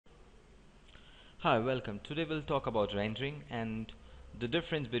Hi, welcome. Today we'll talk about rendering and the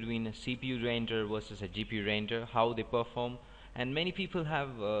difference between a CPU render versus a GPU render, how they perform, and many people have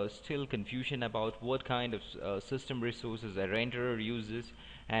still confusion about what kind of system resources a renderer uses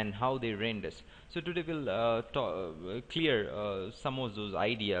and how they renders. So today we'll clear some of those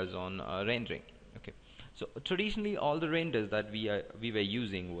ideas on rendering. Okay. So traditionally, all the renders that we were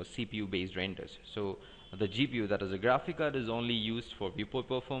using was CPU based renders. So the GPU, that is a graphic card, is only used for viewport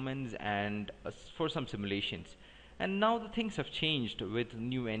performance and for some simulations. And now the things have changed with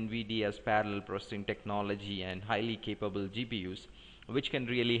new NVIDIA's parallel processing technology and highly capable GPUs, which can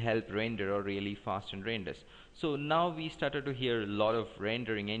really help render or really fast in renders. So now we started to hear a lot of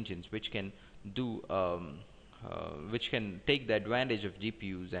rendering engines do which can take the advantage of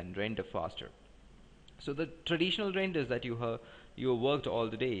GPUs and render faster. So the traditional renders that you worked all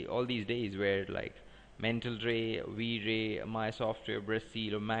these days were like Mental Ray, V-Ray, My Software,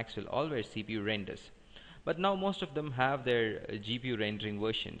 Bristol, or Maxwell, all were CPU renders. But now most of them have their GPU rendering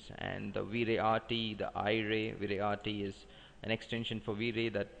versions, and the V-Ray RT, the iRay. V-Ray RT is an extension for V-Ray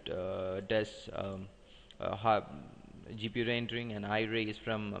that does GPU rendering, and iRay is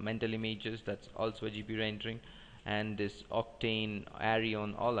from Mental Images, that's also a GPU rendering, and this Octane,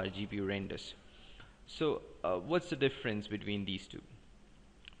 Arion, all are GPU renders. So, what's the difference between these two?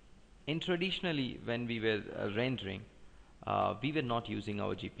 In traditionally, when we were rendering, we were not using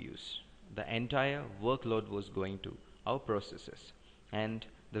our GPUs. The entire workload was going to our processors, and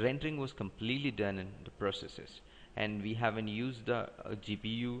the rendering was completely done in the processors. And we haven't used the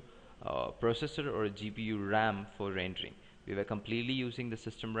GPU processor or a GPU RAM for rendering. We were completely using the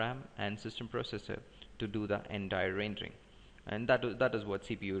system RAM and system processor to do the entire rendering, and that is what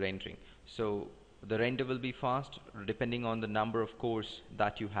CPU rendering. So the render will be fast depending on the number of cores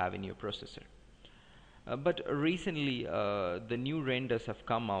that you have in your processor. But recently, the new renders have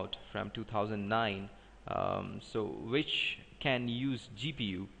come out from 2009, so which can use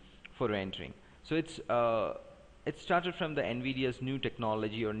GPU for rendering. So it started from the NVIDIA's new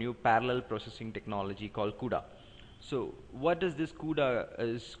technology or new parallel processing technology called CUDA. So what does this CUDA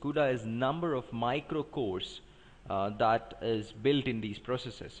is? CUDA is number of micro cores that is built in these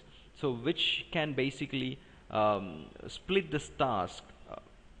processors. So which can basically split this task.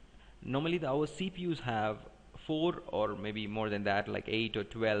 Normally our CPUs have 4 or maybe more than that, like 8 or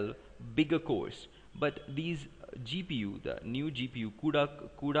 12 bigger cores, but these GPU, the new GPU,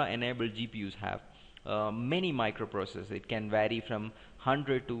 CUDA enabled GPUs have many microprocessors. It can vary from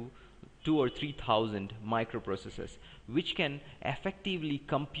 100 to 2 or 3,000 microprocessors, which can effectively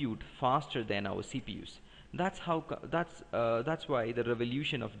compute faster than our CPUs. That's why the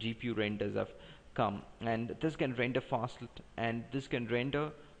revolution of GPU renders have come, and this can render fast, and this can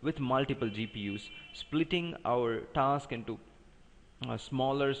render with multiple GPUs, splitting our task into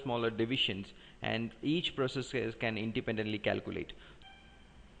smaller divisions, and each processor can independently calculate.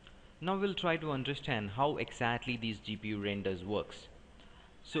 Now we'll try to understand how exactly these GPU renders works.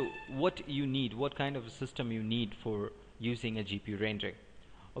 So what kind of a system you need for using a GPU rendering?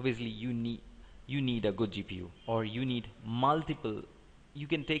 Obviously you need a good GPU, or you need multiple. You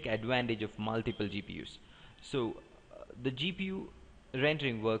can take advantage of multiple GPUs. So the GPU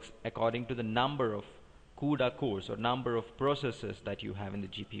rendering works according to the number of CUDA cores or number of processors that you have in the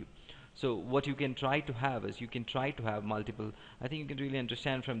GPU. So what you can try to have is you can try to have multiple. I think you can really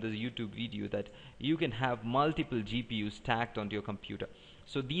understand from this YouTube video that you can have multiple GPUs stacked onto your computer.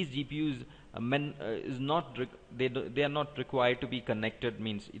 So these GPUs is not they are not required to be connected,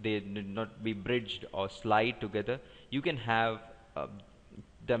 means they need not be bridged or slide together. You can have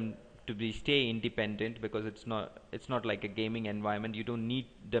them to be stay independent, because it's not like a gaming environment. You don't need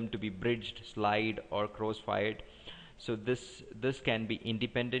them to be bridged, slide, or cross-fired. So this can be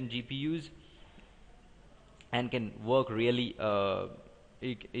independent GPUs and can work really.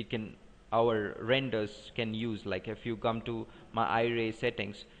 It can Our renders can use, like if you come to my iRay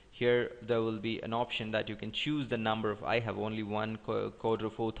settings, here there will be an option that you can choose the number of. I have only one Quadro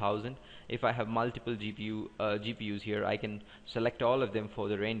 4000. If I have multiple GPUs here, I can select all of them for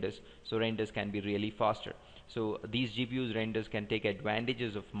the renders, so renders can be really faster. So these GPUs renders can take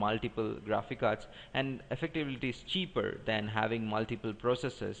advantages of multiple graphic cards, and effectively it is cheaper than having multiple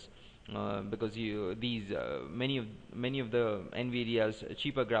processors, because many of the NVIDIA's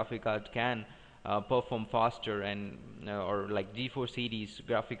cheaper graphic cards can perform faster, and or like GeForce series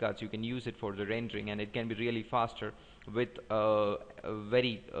graphic cards, you can use it for the rendering, and it can be really faster with a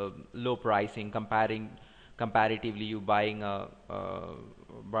very low pricing, comparatively you buying a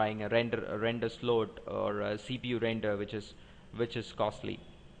render slot or a CPU render, which is costly.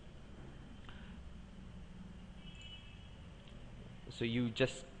 So you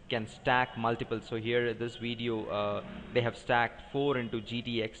just can stack multiple. So here this video they have stacked 4 into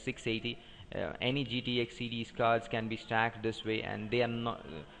GTX 680. Any GTX series cards can be stacked this way, and they are not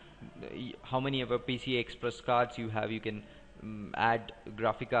how many ever PCI Express cards you have, you can add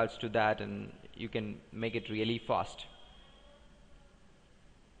graphic cards to that and you can make it really fast.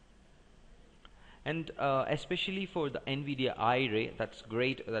 And especially for the NVIDIA iRay, that's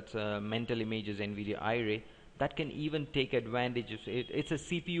great. That's mental images NVIDIA iRay that can even take advantage of it. It's a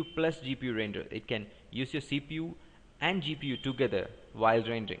CPU plus GPU render. It can use your CPU and GPU together while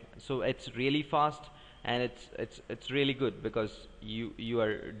rendering. So it's really fast, and it's really good because you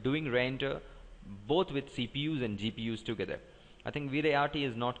are doing render both with CPUs and GPUs together. I think V-Ray RT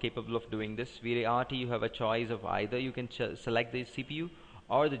is not capable of doing this. V-Ray RT, you have a choice of either you can select the CPU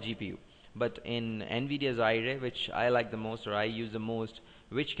or the GPU. But in NVIDIA's iRay, which I like the most or I use the most,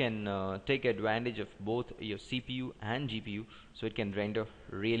 which can take advantage of both your CPU and GPU, so it can render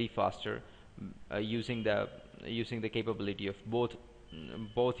really faster using the capability of both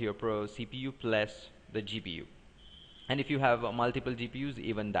your pro CPU plus the GPU. And if you have multiple GPUs,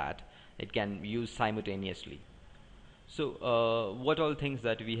 even that it can use simultaneously. So what all things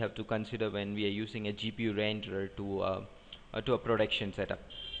that we have to consider when we are using a GPU renderer to a production setup?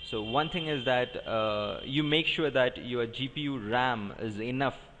 So one thing is that you make sure that your GPU RAM is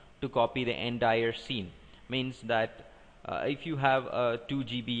enough to copy the entire scene. Means that if you have a 2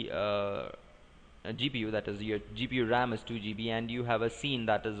 GB GPU, that is your GPU RAM is 2 GB, and you have a scene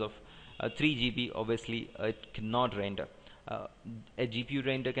that is of 3 GB, obviously it cannot render. A GPU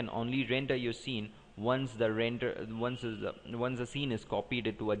render can only render your scene once the scene is copied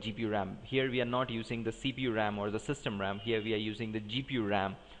into a GPU RAM. Here we are not using the CPU RAM or the system RAM. Here we are using the GPU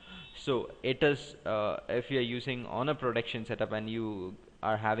RAM. So it is if you are using on a production setup and you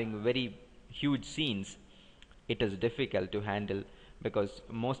are having very huge scenes, it is difficult to handle, because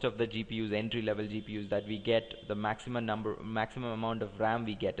most of the GPUs, entry level GPUs that we get, the maximum amount of RAM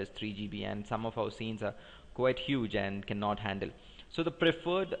we get is 3 GB, and some of our scenes are quite huge and cannot handle. So the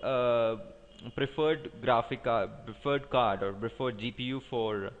preferred card or preferred GPU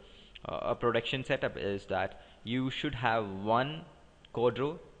for a production setup is that you should have one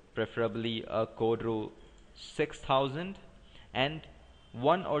Quadro, preferably a Quadro 6000, and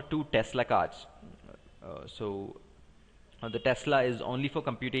 1 or 2 Tesla cards. The Tesla is only for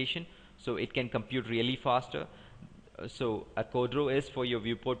computation, so it can compute really faster. So a Quadro is for your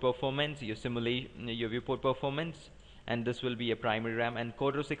viewport performance, your viewport performance, and this will be a primary RAM. And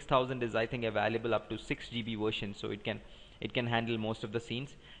Quadro 6000 is, I think, available up to 6 GB version, so it can handle most of the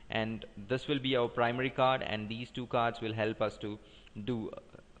scenes. And this will be our primary card, and these two cards will help us to do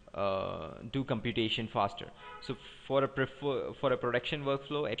computation faster. So for a production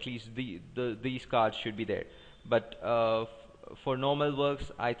workflow, at least these cards should be there. But for normal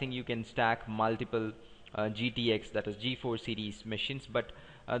works, I think you can stack multiple GTX, that is G4 series machines, but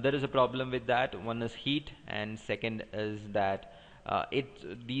there is a problem with that. One is heat, and second is that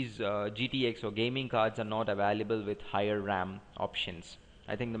these GTX or gaming cards are not available with higher RAM options.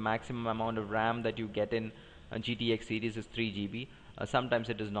 I think the maximum amount of RAM that you get in a GTX series is 3 GB. Sometimes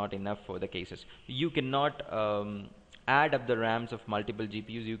it is not enough for the cases. You cannot add up the RAMs of multiple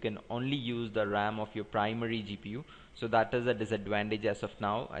GPUs. You can only use the RAM of your primary GPU. So that is a disadvantage as of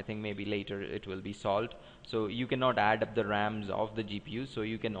now. I think maybe later it will be solved. So you cannot add up the RAMs of the GPU. So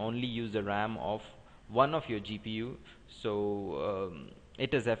you can only use the RAM of one of your GPU. So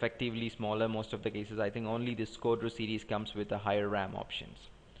it is effectively smaller most of the cases. I think only this Quadro series comes with a higher RAM options.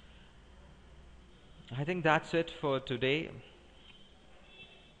 I think that's it for today.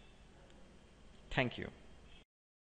 Thank you.